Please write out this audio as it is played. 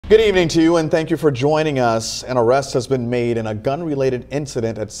Good evening to you, and thank you for joining us. An arrest has been made in a gun-related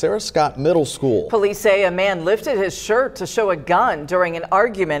incident at Sarah Scott Middle School. Police say a man lifted his shirt to show a gun during an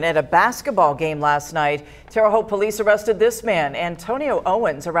argument at a basketball game last night. Terre Haute police arrested this man, Antonio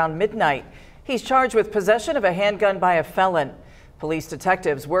Owens, around midnight. He's charged with possession of a handgun by a felon. Police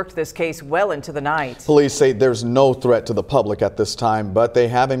detectives worked this case well into the night. Police say there's no threat to the public at this time, but they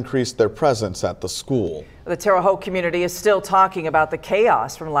have increased their presence at the school. The Terre Haute community is still talking about the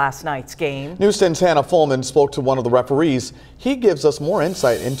chaos from last night's game. News 10's Hannah Fullman spoke to one of the referees. He gives us more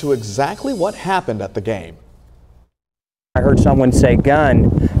insight into exactly what happened at the game. I heard someone say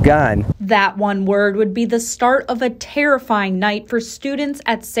gun, gun. That one word would be the start of a terrifying night for students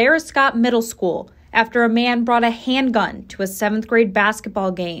at Sarah Scott Middle School after a man brought a handgun to a 7th grade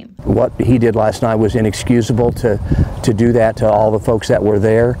basketball game. What he did last night was inexcusable to do that to all the folks that were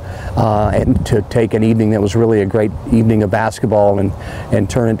there and to take an evening that was really a great evening of basketball and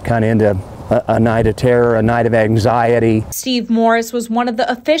turn it kind of into a night of terror, a night of anxiety. Steve Morris was one of the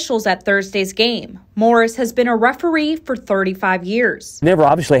officials at Thursday's game. Morris has been a referee for 35 years. Never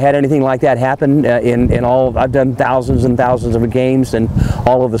obviously had anything like that happen in all. I've done thousands and thousands of games and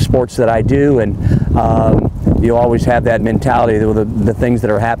all of the sports that I do, and you always have that mentality that the things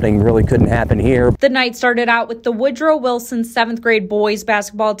that are happening really couldn't happen here. The night started out with the Woodrow Wilson 7th grade boys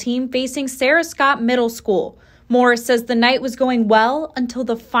basketball team facing Sarah Scott Middle School. Morris says the night was going well until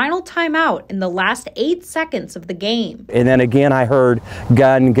the final timeout in the last 8 seconds of the game. And then again I heard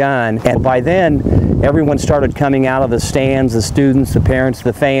gun, gun, and by then everyone started coming out of the stands, the students, the parents,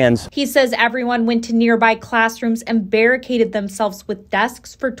 the fans. He says everyone went to nearby classrooms and barricaded themselves with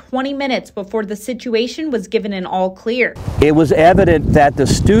desks for 20 minutes before the situation was given an all clear. It was evident that the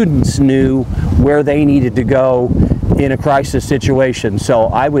students knew where they needed to go in a crisis situation, so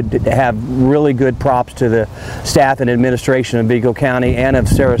I would have really good props to the staff and administration of Beagle County and of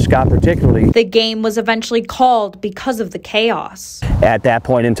Sarah Scott particularly. The game was eventually called because of the chaos. At that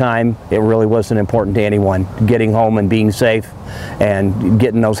point in time, it really wasn't important to anyone. Getting home and being safe and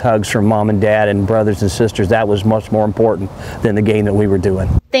getting those hugs from mom and dad and brothers and sisters, that was much more important than the game that we were doing.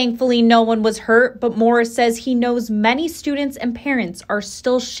 Thankfully, no one was hurt, but Morris says he knows many students and parents are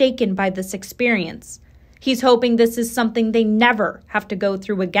still shaken by this experience. He's hoping this is something they never have to go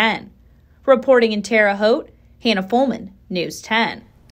through again. Reporting in Terre Haute, Hannah Fullman, News 10.